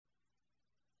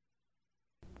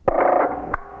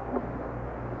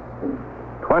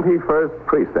21st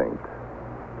Precinct.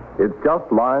 It's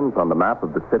just lines on the map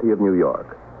of the city of New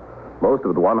York. Most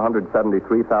of the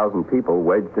 173,000 people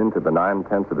wedged into the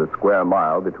 9/10 of a square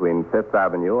mile between Fifth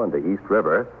Avenue and the East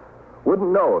River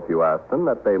wouldn't know if you asked them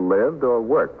that they lived or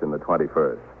worked in the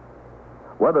 21st.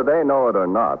 Whether they know it or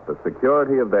not, the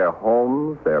security of their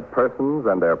homes, their persons,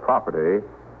 and their property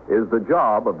is the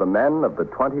job of the men of the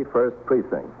 21st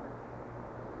Precinct.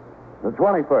 The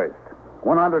 21st.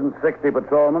 160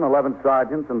 patrolmen, 11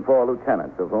 sergeants, and 4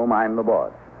 lieutenants, of whom I'm the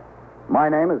boss. My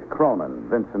name is Cronin,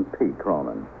 Vincent P.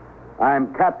 Cronin.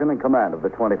 I'm captain in command of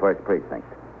the 21st Precinct.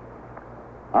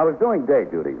 I was doing day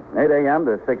duty, 8 a.m.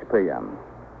 to 6 p.m.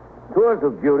 Tours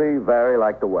of duty vary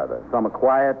like the weather. Some are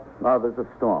quiet, others are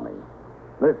stormy.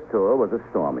 This tour was a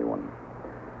stormy one.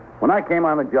 When I came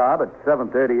on the job at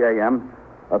 7:30 a.m.,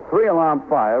 a 3-alarm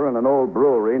fire in an old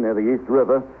brewery near the East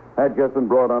River had just been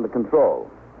brought under control.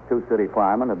 2 city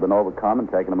firemen had been overcome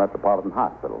and taken to Metropolitan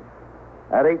Hospital.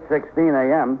 At 8:16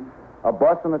 a.m., a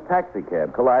bus and a taxi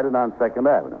cab collided on 2nd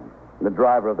Avenue. The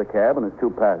driver of the cab and his 2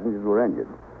 passengers were injured.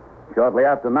 Shortly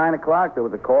after 9 o'clock, there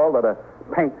was a call that a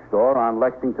paint store on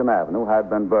Lexington Avenue had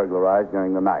been burglarized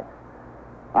during the night.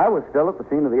 I was still at the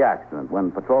scene of the accident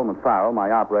when Patrolman Farrell,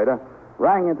 my operator,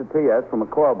 rang into TS from a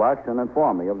call box and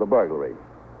informed me of the burglary.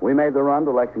 We made the run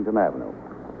to Lexington Avenue.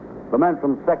 The men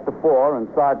from Sector 4 and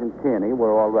Sergeant Kearney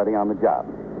were already on the job.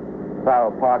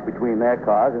 Farrell parked between their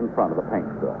cars in front of the paint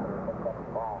store.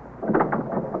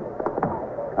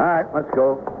 All right, let's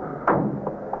go.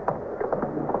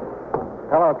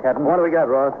 Hello, Captain. What do we got,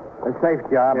 Ross? A safe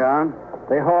job. Yeah?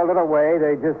 They hauled it away.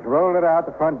 They just rolled it out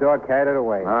the front door, carried it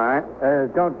away. All right.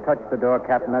 Don't touch the door,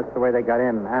 Captain. That's the way they got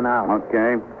in and out.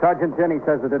 Okay. Sergeant Tinney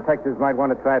says the detectives might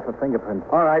want to try it for fingerprints.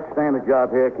 All right, stay on the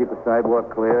job here. Keep the sidewalk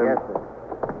clear. Yes, sir.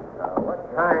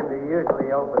 What time do you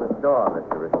usually open the store,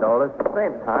 Mr. Ristolis?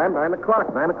 Same time, 9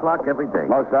 o'clock. 9 o'clock every day.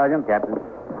 Hello, Sergeant. Captain.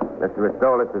 Mr.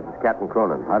 Ristolis, this is Captain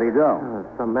Cronin. How do you do?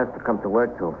 Some mess to come to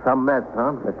work to. Some mess,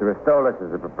 huh? Mr. Ristolis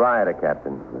is the proprietor,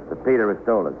 Captain. Mr. Peter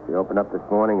Ristolis. He opened up this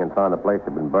morning and found the place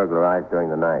had been burglarized during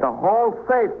the night. The whole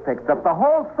safe picked up. The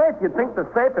whole safe. You'd think the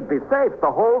safe would be safe.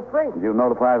 The whole thing. Did you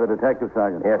notify the detective,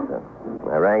 Sergeant? Yes, sir.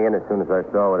 I rang in as soon as I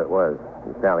saw what it was.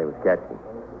 And Sally was catching.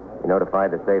 He notified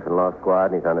the safe and law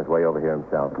squad, and he's on his way over here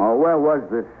himself. Oh, where was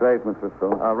this safe, Mr.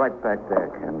 Stone? Right back there,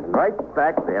 Captain. Right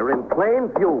back there, in plain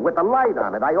view, with a light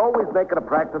on it. I always make it a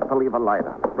practice to leave a light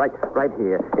on it. Right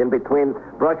here, in between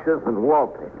brushes and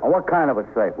wallpaper. Oh, what kind of a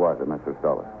safe was it, Mr.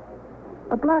 Stoller?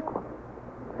 A black one.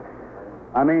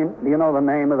 I mean, do you know the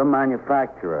name of the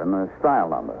manufacturer and the style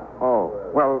number? Oh,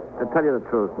 well, to tell you the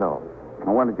truth, no.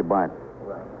 Well, when did you buy it?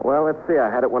 Well, let's see. I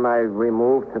had it when I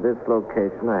removed to this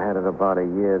location. I had it about a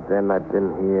year then. I've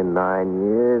been here 9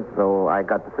 years, so I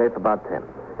got the safe about 10.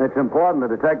 It's important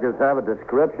the detectives have a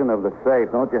description of the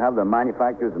safe. Don't you have the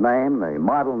manufacturer's name, the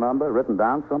model number written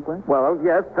down someplace? Well,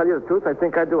 yes, tell you the truth, I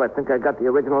think I do. I think I got the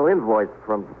original invoice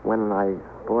from when I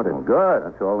bought it. Oh, good.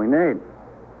 That's all we need.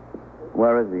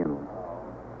 Where is the invoice?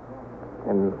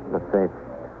 In the safe.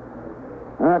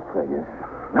 That figures.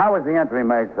 How was the entry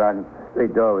made, Sergeant?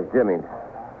 Street door was Jimmy's.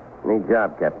 Neat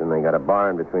job, Captain. They got a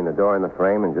bar in between the door and the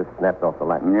frame and just snapped off the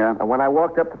latch. Yeah? And when I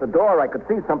walked up to the door, I could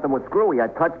see something was screwy. I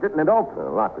touched it and it opened.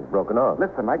 The lock was broken off.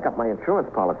 Listen, I got my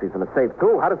insurance policies in the safe,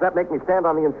 too. How does that make me stand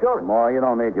on the insurance? Boy, you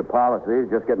don't need your policies.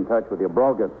 Just get in touch with your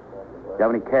broker. Do you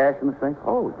have any cash in the safe?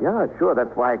 Oh, yeah, sure.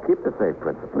 That's why I keep the safe,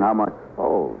 principally. How much?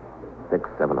 Oh,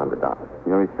 $600-700.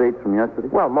 Your receipts from yesterday?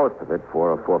 Well, most of it,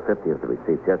 $400 or $450 is the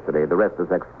receipts yesterday. The rest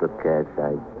is extra cash.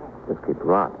 I just keep it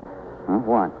on. Huh?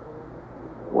 Why?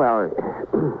 Well,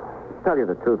 to tell you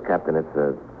the truth, Captain, it's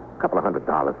a couple of $100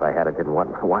 I had. I didn't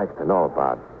want my wife to know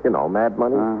about. You know, mad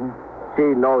money. Uh-huh.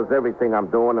 She knows everything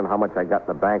I'm doing and how much I got in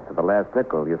the bank to the last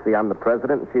nickel. You see, I'm the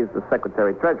president, and she's the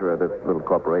secretary-treasurer of this little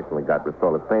corporation we got,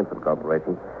 Ristolis Painting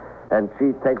Corporation. And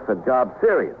she takes her job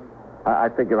serious. I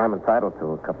figure I'm entitled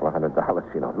to a couple of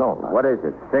 $100. She don't know. What is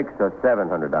it, $600 or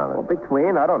 $700? Well,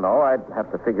 between, I don't know. I'd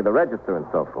have to figure the register and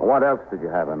so forth. What else did you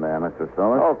have in there, Mr.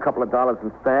 Stoller? Oh, a couple of dollars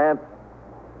in stamps.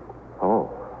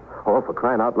 Oh, for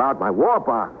crying out loud, my war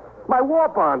bonds. My war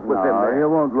bonds was in there. You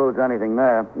won't lose anything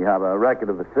there. You have a record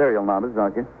of the serial numbers,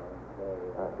 don't you?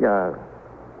 Yeah,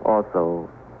 also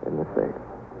in the safe.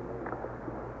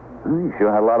 You sure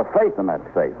had a lot of faith in that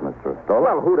safe, Mr.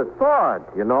 Stoller. Well, who'd have thought,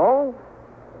 you know?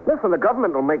 Listen, the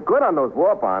government will make good on those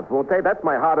war bonds, won't they? That's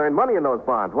my hard-earned money in those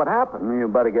bonds. What happened? You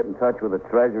better get in touch with the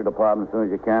Treasury Department as soon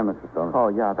as you can, Mr. Stoller. Oh,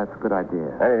 yeah, that's a good idea.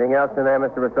 Anything else in there,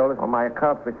 Mr. Ristolis? Oh, my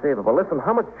accounts receivable. Listen,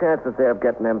 how much chance is there of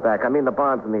getting them back? I mean, the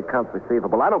bonds and the accounts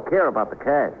receivable. I don't care about the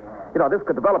cash. This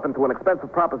could develop into an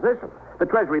expensive proposition. The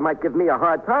Treasury might give me a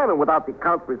hard time, and without the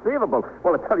accounts receivable,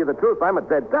 well, to tell you the truth, I'm a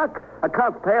dead duck.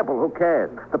 Accounts payable, who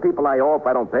cares? The people I owe, if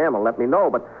I don't pay them, will let me know,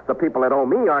 but the people that owe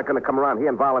me aren't going to come around here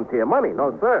and volunteer money.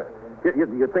 No, sir.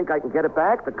 You think I can get it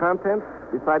back, the contents,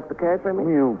 besides the cash, I mean?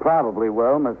 You probably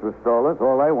will, Mr. Stolas.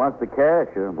 All they want's the cash.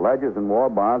 Ledgers and war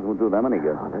bonds won't do them any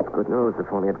good. Oh, that's good news,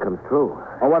 if only it comes true.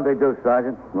 Oh, what'd they do,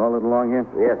 Sergeant? Roll it along here?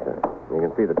 Yes, sir. You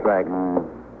can see the track.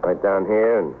 Right down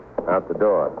here and out the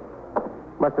door.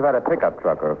 Must have had a pickup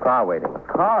truck or a car waiting.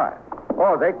 Car?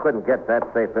 Oh, they couldn't get that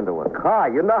safe into a car.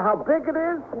 You know how big it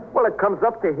is? Well, it comes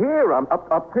up to here. I'm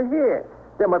up to here.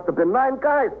 There must have been 9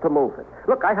 guys to move it.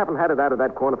 Look, I haven't had it out of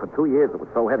that corner for 2 years. It was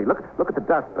so heavy. Look at the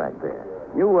dust back there.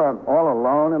 You all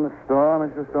alone in the store,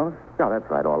 Mr. Stolas? No, that's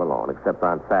right, all alone, except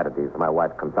on Saturdays. My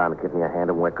wife comes down to give me a hand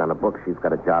and work on the book. She's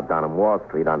got a job down in Wall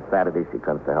Street. On Saturdays, she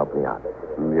comes to help me out.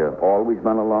 And you've always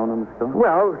been alone in the store?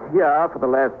 Well, yeah, for the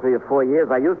last 3 or 4 years.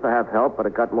 I used to have help, but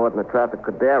it got more than the traffic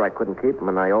could bear. I couldn't keep them,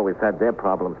 and I always had their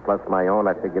problems, plus my own.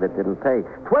 I figured it didn't pay.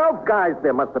 12 guys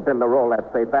there must have been to roll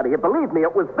that safe out of here. Believe me,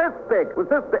 it was this big. It was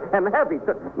this big and heavy.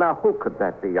 Now, who could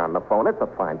that be on the phone? It's a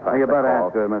fine time. You better call.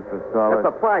 answer, Mr. Stolas.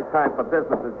 It's a fine time for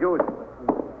business as usual.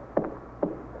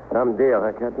 Some deal,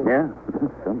 huh, Captain? Yeah,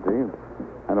 some deal.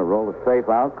 Had to roll the safe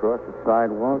out, cross the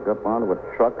sidewalk, up onto a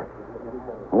truck.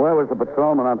 Where was the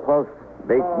patrolman on post?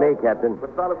 Beats me, Captain.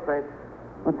 What's all the same?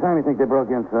 What time do you think they broke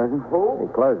in, Sergeant? Who? He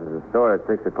closes the store at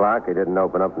 6 o'clock. He didn't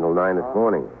open up until 9 this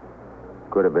morning.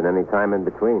 Could have been any time in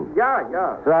between. Yeah.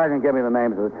 Sergeant, give me the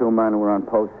names of the 2 men who were on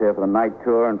post here for the night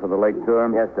tour and for the late tour.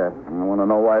 Yes, sir. I want to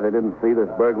know why they didn't see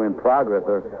this burglary in progress,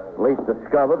 or at least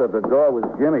discover that the door was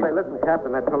Jimmy's. Hey, listen,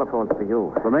 Captain, that telephone's for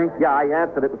you. For me? Yeah, I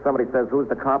answered it, and somebody says, who's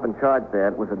the cop in charge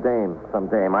there? It was a dame, some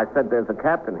dame. I said, there's a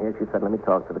captain here. She said, let me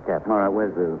talk to the captain. All right,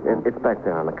 where's the... It's back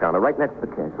there on the counter, right next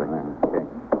to the cash register. Okay.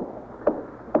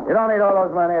 You don't need all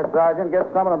those men here, Sergeant.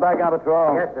 Get some of them back on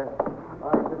patrol. Yes, sir.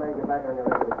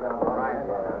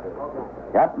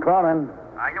 Captain Cronin.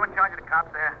 Are you in charge of the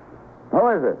cops there? Who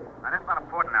is it? Now, that's not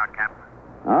important now, Captain.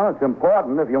 Oh, it's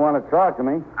important if you want to talk to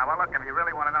me. Well, look, if you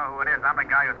really want to know who it is, I'm the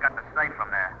guy who's got the safe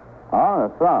from there. Oh,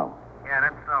 that's so. Yeah,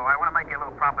 that's so. I want to make you a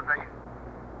little proposition.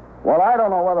 Well, I don't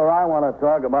know whether I want to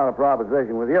talk about a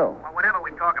proposition with you. Well, whatever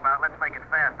we talk about, let's make it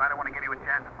fast. I don't want to give you a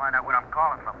chance to find out what I'm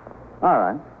calling from. All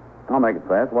right. I'll make it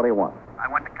fast. What do you want?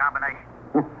 I want the combination.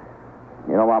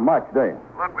 You don't want much, do you?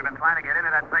 Look, we've been trying to get into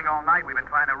that thing all night. We've been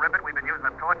trying to rip it. We've been using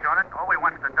a torch on it. All we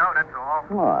want's the dough, that's all.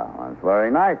 Well, that's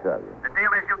very nice of you. The deal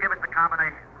is you give us the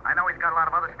combination. I know he's got a lot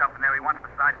of other stuff in there he wants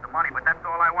besides the money, but that's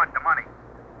all I want, the money.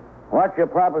 What's your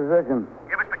proposition?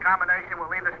 Give us the combination. We'll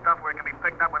leave the stuff where it can be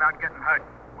picked up without getting hurt.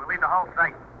 We'll leave the whole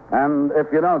safe. And if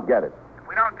you don't get it? If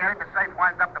we don't get it, the safe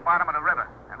winds up the bottom of the river.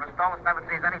 And Restolis never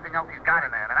sees anything else he's got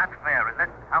in there. Now, that's fair, is it?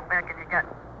 How fair can you get?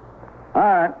 All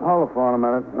right, hold the phone a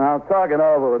minute. Now, talk it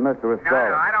over with Mr. No,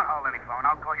 Restolis. I don't hold any phone.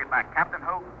 I'll call you back. Captain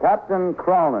who? Captain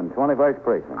Cronin, 21st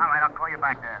Precinct. All right, I'll call you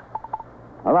back there.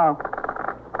 Hello?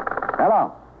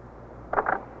 Hello?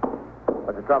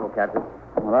 What's the trouble, Captain?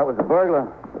 Well, that was the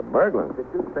burglar. The burglar? Did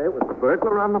you say it was the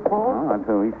burglar on the phone? Well, that's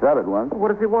who he said it was.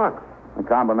 What does he want? A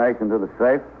combination to the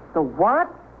safe. The what?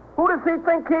 Who does he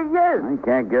think he is? He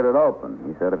can't get it open.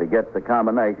 He said if he gets the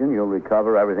combination, you'll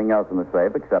recover everything else in the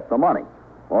safe except the money.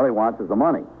 All he wants is the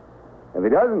money. If he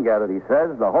doesn't get it, he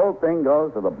says, the whole thing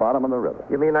goes to the bottom of the river.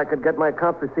 You mean I could get my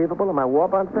accounts receivable and my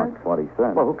war bond safe? That's what he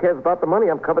said. Well, who cares about the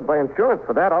money? I'm covered by insurance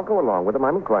for that. I'll go along with him.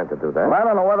 I'm inclined to do that. Well, I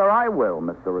don't know whether I will,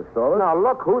 Mr. Restolis. Now,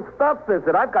 look, whose stuff is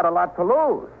it? I've got a lot to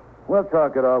lose. We'll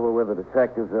talk it over with the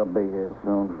detectives. They'll be here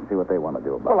soon. See what they want to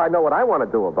do about Well, I know what I want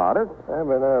to do about it. I've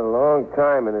been out a long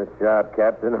time in this job,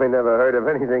 Captain. I never heard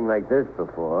of anything like this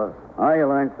before. it. Oh, you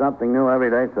learn something new every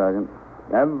day, Sergeant.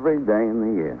 Every day in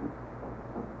the year.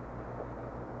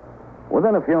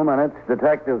 Within a few minutes,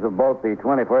 detectives of both the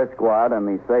 21st Squad and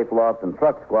the Safe Loft and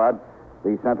Truck Squad,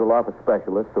 the central office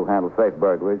specialists who handle safe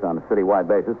burglaries on a citywide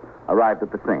basis, arrived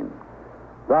at the scene.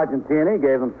 Sergeant Tierney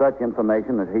gave them such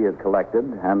information as he had collected,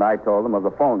 and I told them of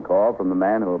the phone call from the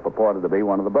man who purported to be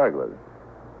one of the burglars.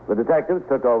 The detectives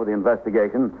took over the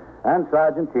investigation, and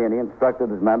Sergeant Tierney instructed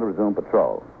his men to resume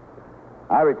patrol.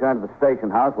 I returned to the station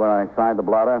house where I signed the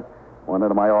blotter, went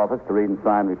into my office to read and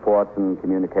sign reports and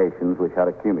communications which had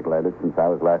accumulated since I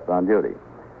was last on duty.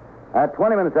 At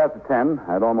 20 minutes after 10,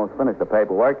 I'd almost finished the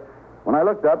paperwork when I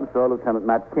looked up and saw Lieutenant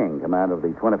Matt King, commander of the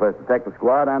 21st Detective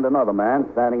Squad, and another man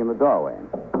standing in the doorway.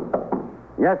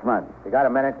 Yes, Matt. You got a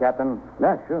minute, Captain?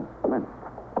 Yeah, sure. Come in.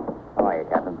 How are you,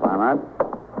 Captain? Hi,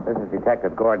 Matt. This is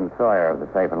Detective Gordon Sawyer of the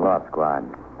Safe and Loft Squad.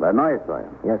 Glad to know you, Sawyer.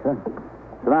 Yes, sir.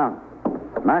 Sit down.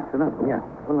 Matt, sit down. Yeah.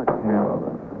 We'll let you chair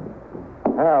over.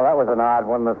 Well, that was an odd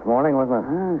one this morning, wasn't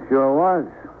it? Sure was.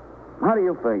 How do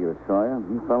you figure it, Sawyer?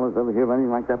 You fellas ever hear of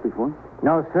anything like that before?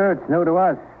 No, sir, it's new to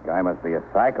us. Guy must be a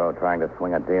psycho trying to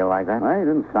swing a deal like that. Well, he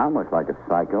didn't sound much like a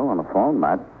psycho on the phone,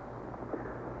 Matt.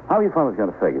 How you fellas got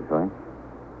to figure, Sawyer?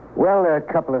 Well, a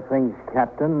couple of things,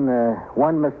 Captain.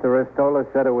 One, Mr. Ristola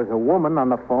said it was a woman on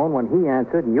the phone when he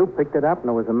answered, and you picked it up, and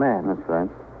it was a man. That's right.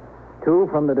 Two,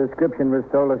 from the description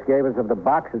Ristolas gave us of the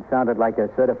box, it sounded like a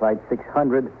certified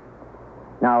 600.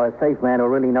 Now, a safe man who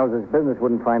really knows his business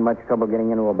wouldn't find much trouble getting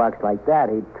into a box like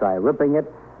that. He'd try ripping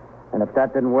it, and if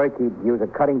that didn't work, he'd use a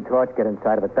cutting torch, get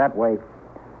inside of it that way,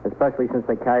 especially since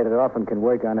they carried it off and can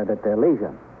work on it at their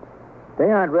leisure. They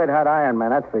aren't red-hot iron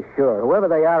men, that's for sure. Whoever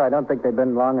they are, I don't think they've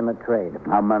been long in the trade.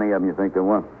 How many of them you think there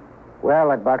were? Well,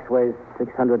 that box weighs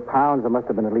 600 pounds. There must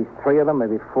have been at least 3 of them,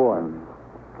 maybe 4. And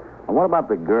what about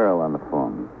the girl on the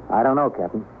phone? I don't know,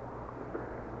 Captain.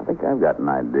 I think I've got an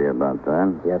idea about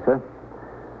that. Yes, sir?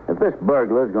 If this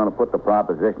burglar is going to put the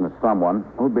proposition to someone,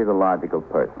 who'd be the logical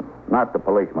person? Not the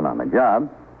policeman on the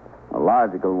job. The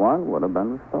logical one would have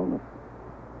been Ristolas.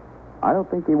 I don't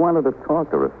think he wanted to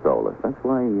talk to Ristolas. That's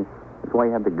why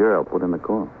he had the girl put in the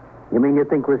call. You mean you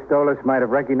think Ristolas might have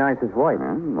recognized his voice?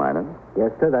 Yeah, might have.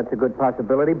 Yes, sir, that's a good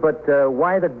possibility. But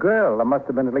why the girl? There must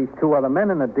have been at least 2 other men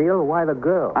in the deal. Why the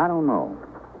girl? I don't know.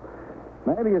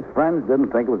 Maybe his friends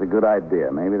didn't think it was a good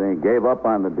idea. Maybe they gave up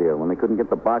on the deal when they couldn't get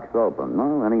the box open.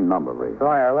 No, any number of reasons.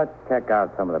 Sawyer, let's check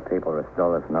out some of the people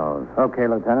Ristolas knows. Okay,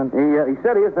 Lieutenant. He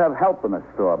said he used to have help in the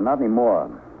store, but not anymore.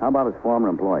 How about his former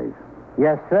employees?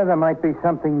 Yes, sir, there might be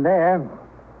something there.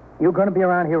 You going to be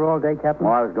around here all day, Captain?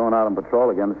 Well, I was going out on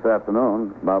patrol again this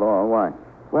afternoon. About all. Why?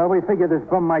 Well, we figured this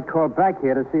bum might call back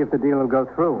here to see if the deal will go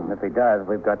through. If he does,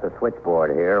 we've got the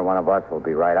switchboard here. One of us will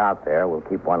be right out there. We'll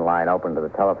keep one line open to the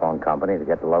telephone company to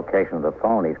get the location of the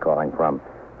phone he's calling from.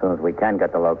 As soon as we can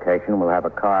get the location, we'll have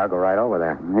a car go right over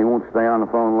there. He won't stay on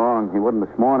the phone long. He wouldn't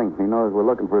this morning. He knows we're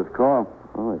looking for his call.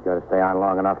 Oh, he's got to stay on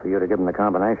long enough for you to give him the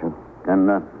combination.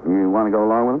 And you want to go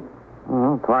along with him?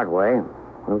 Well, part way.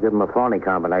 We'll give him a phony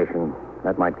combination.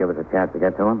 That might give us a chance to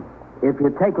get to him. If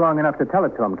you take long enough to tell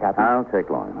it to him, Captain. I'll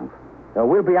take long enough. So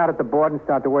we'll be out at the board and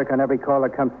start to work on every call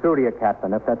that comes through to you,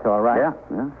 Captain, if that's all right. Yeah,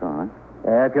 it's all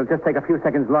right. If you'll just take a few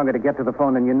seconds longer to get to the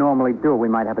phone than you normally do, we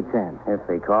might have a chance. If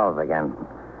he calls again.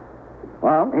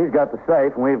 Well, he's got the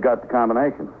safe, and we've got the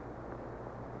combination.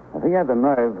 If he had the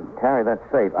nerve to carry that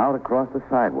safe out across the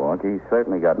sidewalk, he's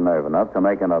certainly got nerve enough to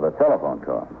make another telephone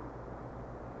call.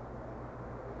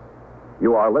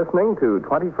 You are listening to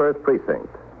 21st Precinct,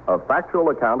 a factual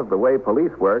account of the way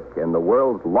police work in the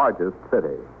world's largest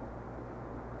city.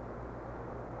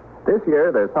 This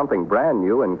year, there's something brand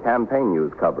new in campaign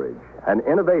news coverage, an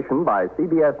innovation by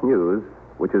CBS News,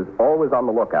 which is always on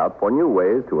the lookout for new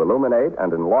ways to illuminate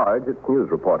and enlarge its news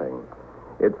reporting.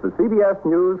 It's the CBS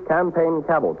News Campaign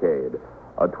Cavalcade,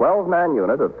 a 12-man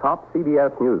unit of top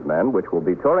CBS newsmen which will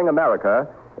be touring America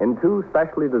in 2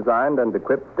 specially designed and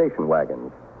equipped station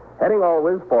wagons, heading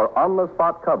always for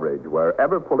on-the-spot coverage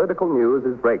wherever political news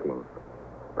is breaking.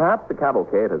 Perhaps the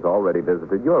cavalcade has already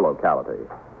visited your locality.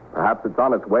 Perhaps it's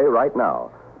on its way right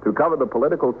now to cover the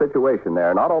political situation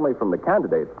there, not only from the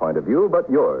candidate's point of view, but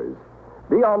yours.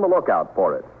 Be on the lookout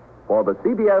for it, for the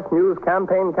CBS News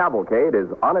Campaign Cavalcade is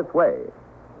on its way.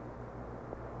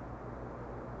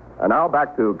 And now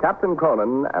back to Captain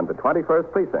Cronin and the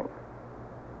 21st Precinct.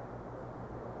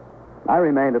 I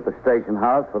remained at the station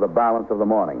house for the balance of the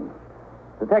morning.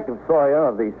 Detective Sawyer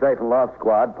of the Safe and Loft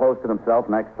Squad posted himself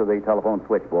next to the telephone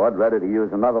switchboard, ready to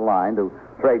use another line to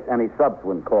trace any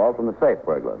subsequent call from the safe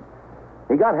burglar.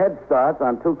 He got head starts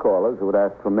on 2 callers who had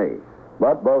asked for me,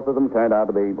 but both of them turned out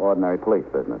to be ordinary police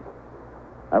business.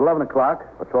 At 11 o'clock,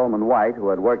 Patrolman White, who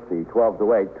had worked the 12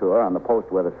 to 8 tour on the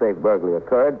post where the safe burglary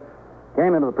occurred,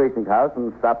 came into the precinct house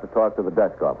and stopped to talk to the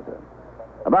desk officer.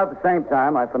 About the same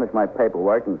time, I finished my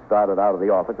paperwork and started out of the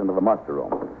office into the muster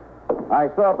room. I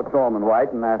saw Patrolman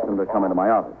White and asked him to come into my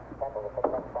office.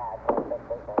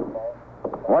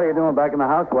 What are you doing back in the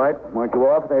house, White? Weren't you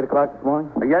off at 8 o'clock this morning?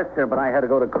 Yes, sir, but I had to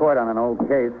go to court on an old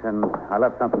case, and I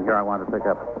left something here I wanted to pick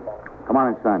up. Come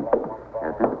on inside.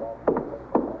 Yes, sir?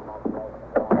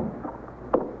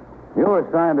 You were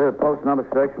assigned to post number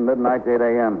 6 from midnight to 8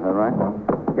 a.m., is that right?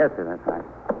 Yes, sir, that's right.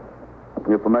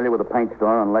 You familiar with the paint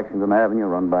store on Lexington Avenue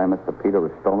run by Mr. Peter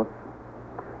Ristolas?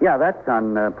 Yeah, that's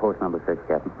on post number 6,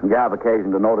 Captain. Did you have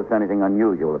occasion to notice anything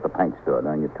unusual at the paint store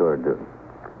during your tour of duty?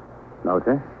 No,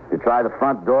 sir. Did you try the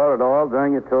front door at all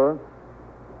during your tour?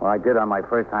 Well, I did on my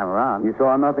first time around. You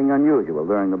saw nothing unusual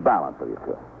during the balance of your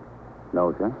tour?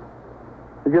 No, sir.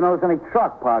 Did you notice any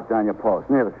truck parked on your post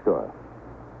near the store?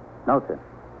 No, sir.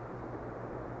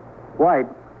 White,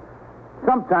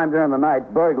 Sometime during the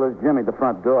night, burglars jimmied the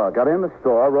front door, got in the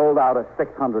store, rolled out a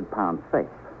 600-pound safe.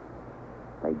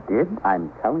 They did?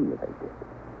 I'm telling you they did.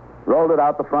 Rolled it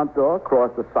out the front door,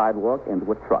 crossed the sidewalk,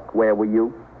 into a truck. Where were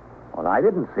you? Well, I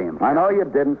didn't see him. I know you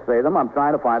didn't see them. I'm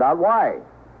trying to find out why.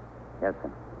 Yes,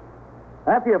 sir.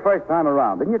 After your first time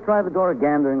around, didn't you try the door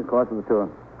again during the course of the tour?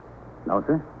 No,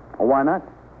 sir. Well, why not?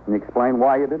 Can you explain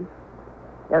why you didn't?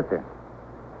 Yes, sir.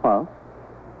 Well,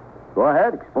 go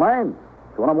ahead, explain.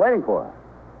 That's what I'm waiting for.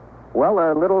 Well,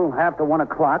 a little after 1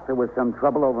 o'clock, there was some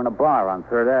trouble over in a bar on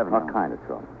 3rd Avenue. What kind of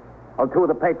trouble? Oh, 2 of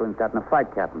the patrons got in a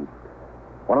fight, Captain.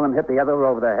 One of them hit the other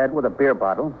over the head with a beer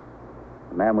bottle.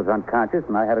 The man was unconscious,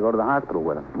 and I had to go to the hospital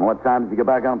with him. And what time did you get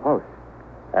back on post?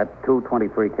 At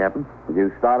 2:23, Captain. Did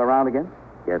you start around again?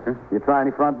 Yes, sir. Did you try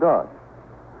any front doors?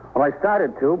 Well, I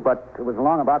started to, but it was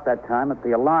along about that time that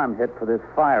the alarm hit for this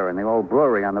fire in the old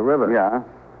brewery on the river. Yeah.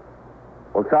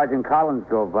 Well, Sergeant Collins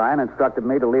drove by and instructed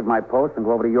me to leave my post and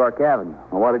go over to York Avenue.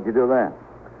 Well, what did you do there?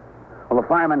 Well, the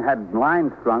firemen had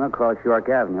lines strung across York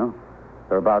Avenue.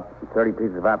 There were about 30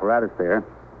 pieces of apparatus there.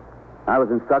 I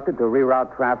was instructed to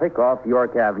reroute traffic off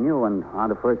York Avenue and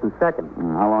onto 1st and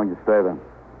 2nd. How long did you stay there?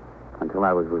 Until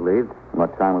I was relieved.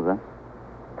 What time was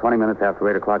that? 20 minutes after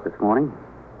 8 o'clock this morning.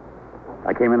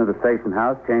 I came into the station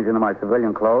house, changed into my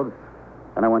civilian clothes,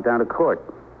 and I went down to court.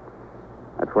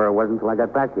 That's where I was until I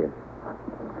got back here.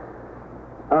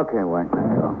 Okay, Wayne.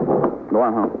 Go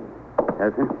on home.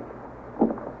 Yes, sir.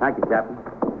 Thank you, Captain.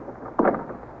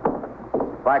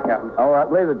 Bye, Captain. All right,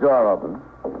 leave the door open.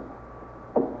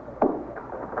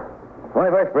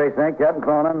 21st Precinct, Captain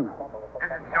Cronin. This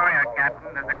is Sawyer,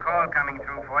 Captain. There's a call coming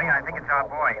through for you. I think it's our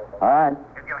boy. All right.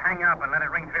 If you'll hang up and let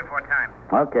it ring 3 or 4 times.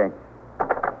 Okay.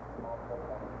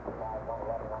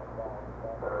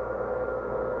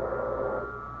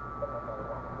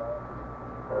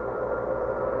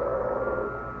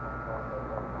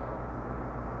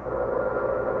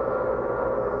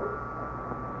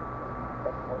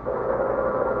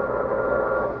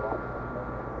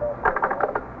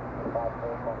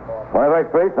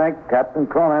 Precinct, Captain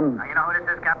Cronin. You know who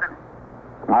this is, Captain?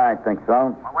 I think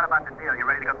so. Well, what about the deal? You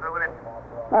ready to go through with it?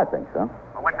 I think so.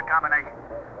 Well, what's the combination?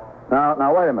 Now,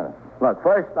 wait a minute. Look,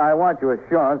 first, I want your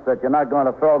assurance that you're not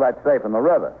going to throw that safe in the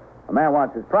river. The man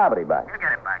wants his property back. You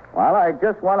get it back. Well, I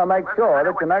just want to make Listen, sure I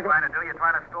know that you're what not you're trying to do. You're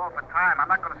trying to stall for time. I'm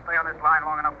not going to stay on this line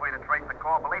long enough for you to trace the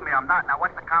call. Believe me, I'm not. Now,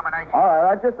 what's the combination? All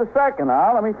right, just a second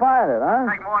now. Let me find it, huh?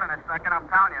 Take more than a second. I'm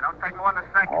telling you. Don't take more than a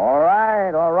second. All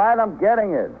right, I'm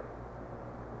getting it.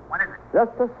 What is it?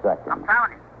 Just a second. I'm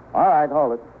telling you. All right,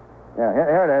 hold it. Yeah,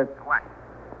 here it is. What?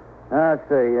 Let's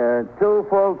see. 2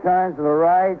 full turns to the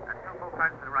right. 2 full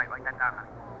turns to the right. Write that down,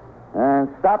 honey. And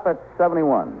stop at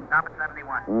 71. Stop at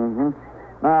 71. Mm-hmm.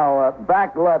 Now,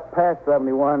 back left past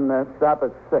 71, stop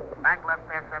at 6. Back left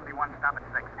past 71, stop at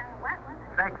 6. What?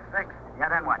 6. Yeah,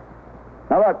 then what?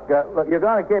 Now, look, you're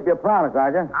going to keep your promise,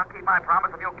 aren't you? I'll keep my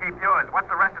promise if you'll keep yours. What's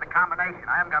the rest of the combination?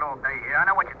 I haven't got all day here. I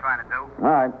know what you're trying to do.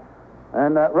 All right.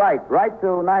 And right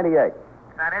to 98. Is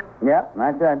that it? Yeah,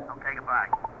 that's it. Okay, goodbye.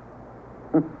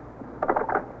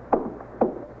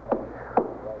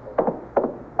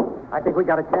 I think we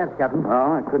got a chance, Captain.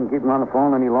 Oh, I couldn't keep him on the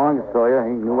phone any longer, Sawyer.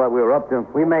 He knew what we were up to.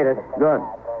 We made it. Good.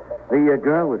 The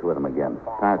girl was with him again.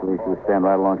 Apparently, she was standing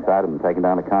right alongside him and taking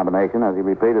down the combination as he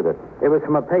repeated it. It was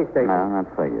from a pay station. No,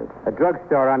 that figured. A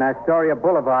drugstore on Astoria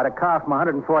Boulevard. A car from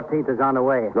 114th is on the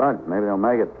way. Good. Maybe they'll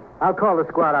make it. I'll call the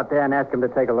squad out there and ask them to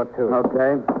take a look, too.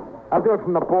 Okay. I'll do it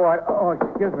from the board. Oh,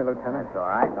 excuse me, Lieutenant. It's all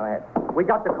right. Go ahead. We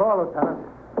got the call, Lieutenant.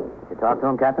 You talked to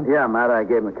him, Captain? Yeah, Matt. I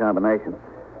gave him the combination.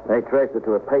 They traced it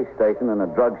to a pay station and a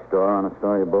drugstore on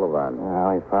Astoria Boulevard.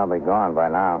 Well, he's probably gone by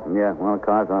now. Yeah, well, the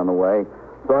car's on the way.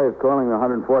 Sawyer's calling the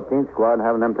 114th squad and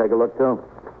having them take a look, too.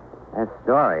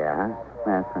 Astoria, huh?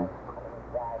 That's right.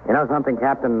 You know something,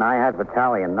 Captain? I had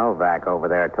Vitali and Novak over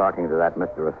there talking to that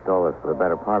Mr. Ristolis for the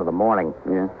better part of the morning.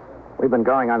 Yeah? We've been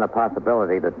going on the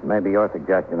possibility that maybe your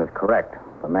suggestion is correct.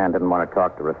 The man didn't want to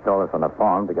talk to Ristolis on the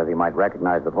phone because he might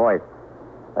recognize the voice.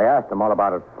 They asked him all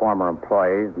about his former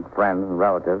employees and friends and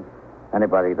relatives,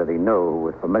 anybody that he knew who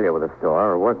was familiar with the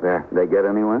store or worked there. They get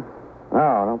anywhere?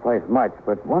 No place much,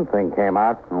 but one thing came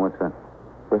out. Oh, what's that?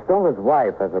 Ristola's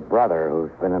wife has a brother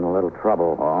who's been in a little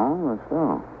trouble. Oh, that's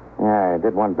so. Yeah, he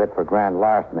did one bit for grand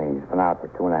larceny. He's been out for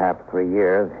 2.5 to 3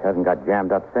 years. He hasn't got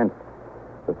jammed up since.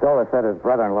 Ristola said his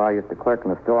brother-in-law used to clerk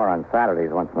in the store on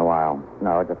Saturdays once in a while.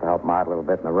 No, just to help him out a little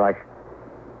bit in a rush.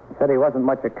 He said he wasn't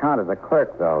much account as a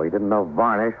clerk, though. He didn't know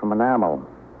varnish from enamel.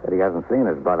 Said he hasn't seen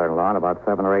his brother-in-law in about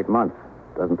 7 or 8 months.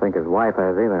 Doesn't think his wife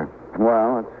has either.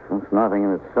 Well, it's nothing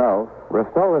in itself.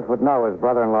 Ristolis would know his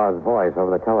brother-in-law's voice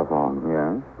over the telephone.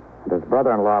 Yeah? And his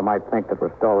brother-in-law might think that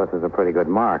Ristolis is a pretty good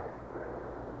mark.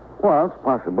 Well, it's a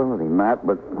possibility, Matt,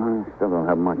 but I still don't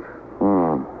have much.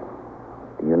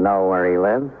 Do you know where he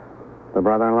lives, the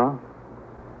brother-in-law?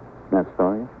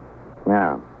 Astoria?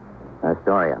 Yeah,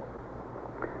 Astoria.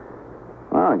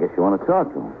 Well, I guess you want to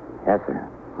talk to him. Yes, sir.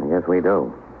 I guess we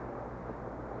do.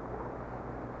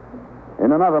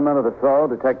 In another minute or so,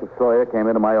 Detective Sawyer came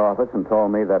into my office and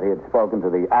told me that he had spoken to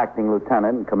the acting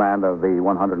lieutenant in command of the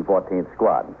 114th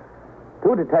Squad.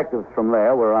 Two detectives from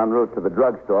there were en route to the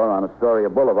drugstore on Astoria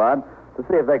Boulevard to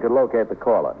see if they could locate the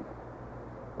caller.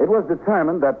 It was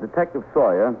determined that Detective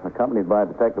Sawyer, accompanied by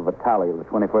Detective Vitale of the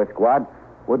 21st Squad,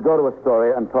 would go to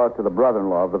Astoria and talk to the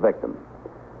brother-in-law of the victim.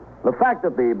 The fact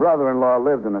that the brother-in-law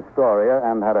lived in Astoria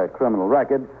and had a criminal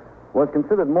record was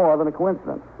considered more than a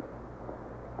coincidence.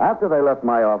 After they left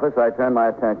my office, I turned my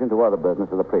attention to other business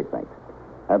of the precinct.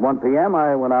 At 1 p.m.,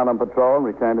 I went out on patrol and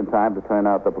returned in time to turn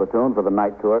out the platoon for the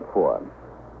night tour at 4.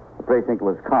 The precinct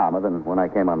was calmer than when I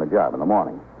came on the job in the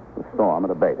morning. The storm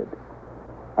had abated.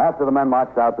 After the men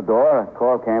marched out the door, a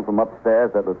call came from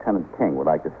upstairs that Lieutenant King would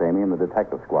like to see me in the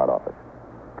detective squad office.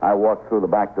 I walked through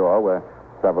the back door where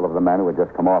several of the men who had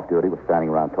just come off duty were standing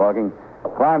around talking,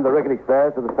 climbed the rickety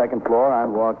stairs to the second floor,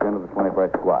 and walked into the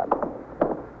 21st Squad.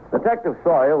 Detective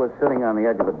Sawyer was sitting on the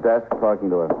edge of a desk talking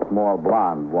to a small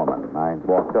blonde woman. I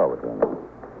walked over to him.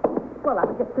 Well, I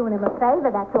was just doing him a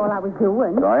favor. That's all I was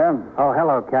doing. Sawyer? Oh,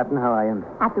 hello, Captain. How are you?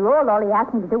 After all he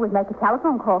asked me to do was make a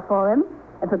telephone call for him.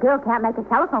 If a girl can't make a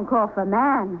telephone call for a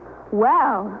man,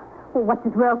 well, what's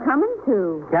his world coming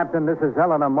to? Captain, this is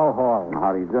Eleanor Mulhall.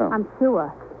 How do you do? I'm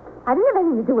sure. I didn't have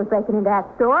anything to do with breaking into that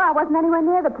store. I wasn't anywhere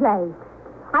near the place.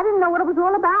 I didn't know what it was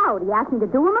all about. He asked me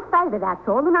to do him a favor, that's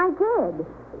all, and I did.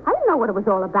 I didn't know what it was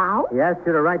all about. He asked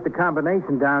you to write the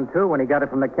combination down, too, when he got it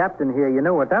from the captain here. You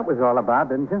knew what that was all about,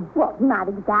 didn't you? Well, not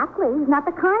exactly. He's not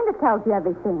the kind that tells you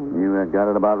everything. You got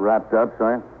it about wrapped up,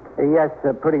 Sawyer? Yes,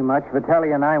 pretty much.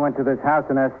 Vitaly and I went to this house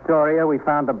in Astoria. We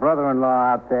found the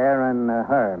brother-in-law out there and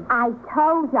her. I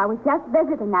told you. I was just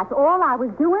visiting. That's all I was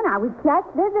doing. I was just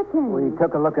visiting. We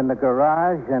took a look in the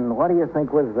garage, and what do you think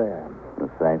was there? The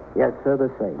safe? Yes, sir, the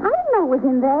safe. I didn't know it was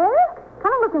in there. I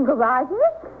don't look in garages.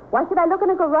 Why should I look in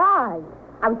a garage?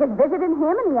 I was just visiting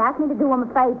him, and he asked me to do him a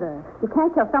favor. You can't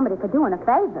kill somebody for doing a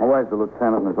favor. Oh, where's the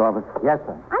lieutenant in his office? Yes,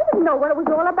 sir. I didn't know what it was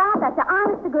all about. That's the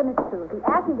honest-to-goodness truth. He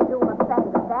asked me to do him a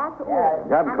favor. That's all.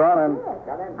 Captain Cronin.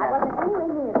 I wasn't anywhere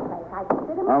near the place. I just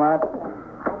did him a All right. favor.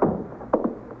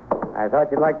 I thought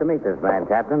you'd like to meet this man,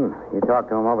 Captain. You talked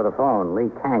to him over the phone,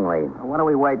 Lee Tangley. What are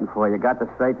we waiting for? You got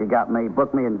the safe, you got me.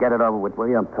 Book me and get it over with,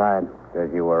 will you? I'm tired. Because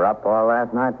you were up all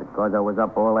last night? Because I was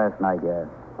up all last night, yeah.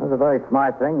 It was a very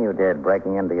smart thing you did,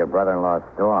 breaking into your brother-in-law's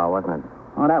store, wasn't it?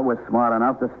 Oh, that was smart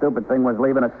enough. The stupid thing was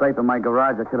leaving a safe in my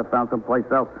garage. I should have found someplace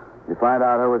else. Did you find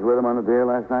out who was with him on the deal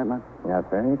last night, man? Yes,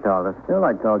 sir. He told us. Still,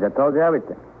 I told you. I told you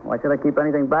everything. Why should I keep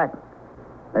anything back?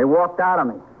 They walked out on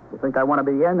me. You think I want to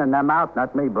be in and them out?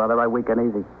 Not me, brother. I weak and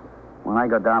easy. When I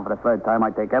go down for the third time,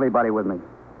 I take everybody with me.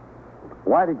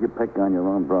 Why did you pick on your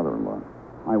own brother-in-law?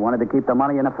 I wanted to keep the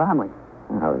money in the family.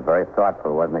 That was very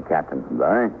thoughtful, wasn't it, Captain?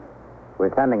 Very.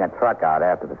 We're sending a truck out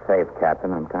after the safe,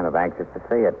 Captain. I'm kind of anxious to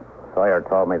see it. Sawyer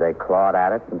told me they clawed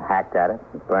at it and hacked at it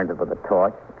and burned it with a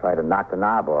torch, tried to knock the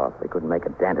knob off. They couldn't make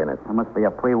a dent in it. That must be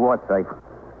a pre-war safe.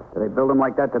 Do they build them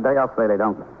like that today? I'll say they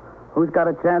don't. Who's got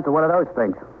a chance of one of those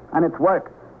things? And it's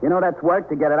work. You know that's work,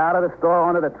 to get it out of the store,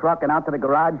 onto the truck, and out to the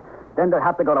garage. Then to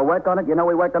have to go to work on it. You know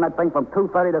we worked on that thing from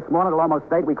 2:30 this morning till almost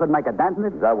 8. We couldn't make a dent in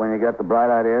it. Is that when you got the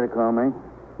bright idea to call me?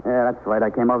 Yeah, that's right.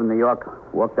 I came over to New York,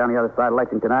 walked down the other side of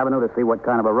Lexington Avenue to see what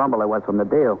kind of a rumble there was from the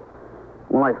deal.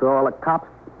 When I saw all the cops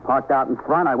parked out in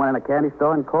front, I went in a candy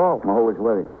store and called. Well, who was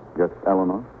with you? Just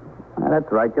Eleanor? Yeah,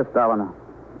 that's right, just Eleanor.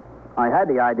 I had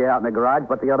the idea out in the garage,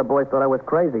 but the other boys thought I was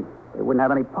crazy. They wouldn't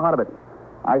have any part of it.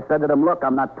 I said to them, look,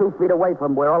 I'm not 2 feet away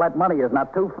from where all that money is,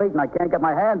 not 2 feet, and I can't get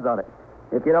my hands on it.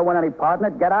 If you don't want any part in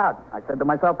it, get out. I said to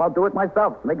myself, I'll do it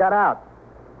myself. And they got out.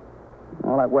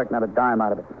 All that work, not a dime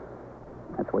out of it.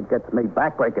 That's what gets me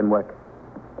backbreaking work.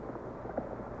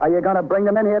 Are you going to bring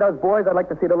them in here, those boys? I'd like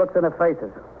to see the looks in their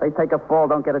faces. They take a fall,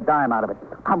 don't get a dime out of it.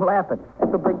 I'm laughing.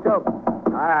 It's a big joke.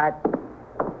 All right.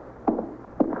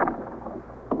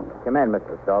 Come in,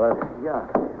 Mr. Stoller. Yeah.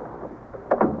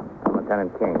 I'm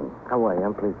Lieutenant King. How are you?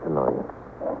 I'm pleased to know you.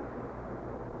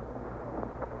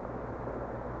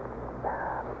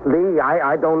 Lee,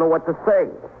 I don't know what to say.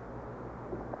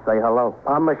 Say hello.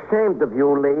 I'm ashamed of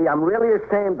you, Lee. I'm really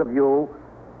ashamed of you.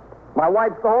 My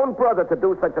wife's own brother to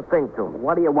do such a thing to me.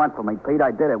 What do you want from me, Pete?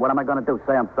 I did it. What am I going to do?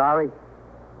 Say I'm sorry?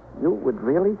 You would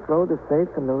really throw the safe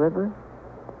in the river?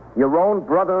 Your own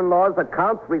brother-in-law's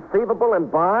accounts receivable and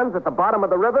bonds at the bottom of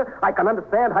the river? I can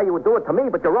understand how you would do it to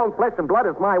me, but your own flesh and blood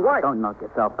is my wife. Don't knock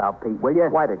yourself out, Pete, will you?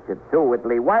 Why did you do it,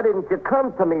 Lee? Why didn't you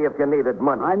come to me if you needed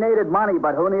money? I needed money,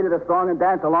 but who needed a song and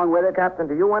dance along with it? Captain,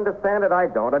 do you understand it? I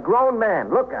don't. A grown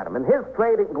man, look at him. In his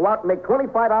trade, he can go out and make $25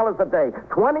 a day.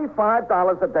 $25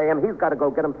 a day, and he's got to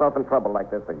go get himself in trouble like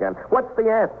this again. What's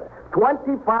the answer?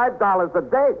 $25 a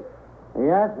day. The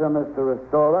answer, Mr.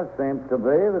 Restola, seems to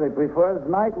be that he prefers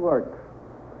night work.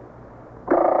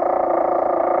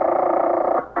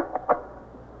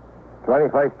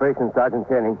 21st Precinct, Sergeant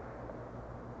Tierney.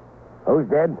 Who's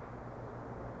dead?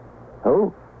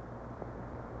 Who?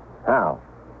 How?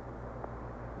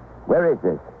 Where is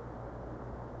this?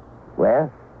 Where?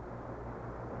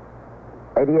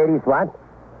 8080 SWAT?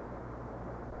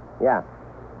 Yeah.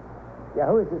 Yeah,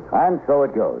 who is this? And so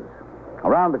it goes.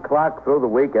 Around the clock, through the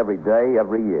week, every day,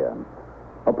 every year.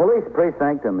 A police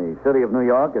precinct in the city of New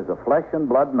York is a flesh and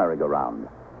blood merry-go-round.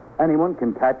 Anyone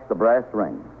can catch the brass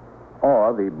ring.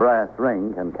 Or the brass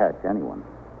ring can catch anyone.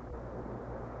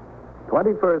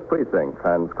 21st Precinct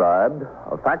transcribed,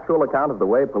 a factual account of the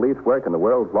way police work in the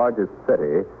world's largest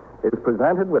city, is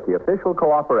presented with the official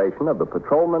cooperation of the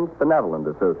Patrolmen's Benevolent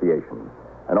Association,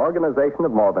 an organization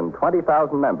of more than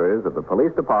 20,000 members of the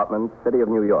Police Department, City of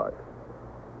New York.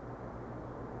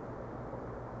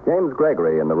 James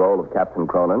Gregory in the role of Captain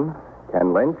Cronin,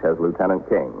 Ken Lynch as Lieutenant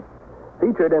King.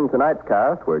 Featured in tonight's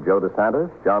cast were Joe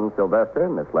DeSantis, John Sylvester,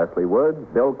 Miss Leslie Woods,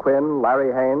 Bill Quinn,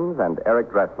 Larry Haynes, and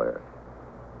Eric Dressler.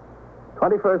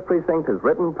 21st Precinct is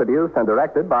written, produced, and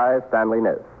directed by Stanley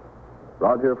Niss.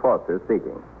 Roger Foster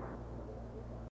speaking.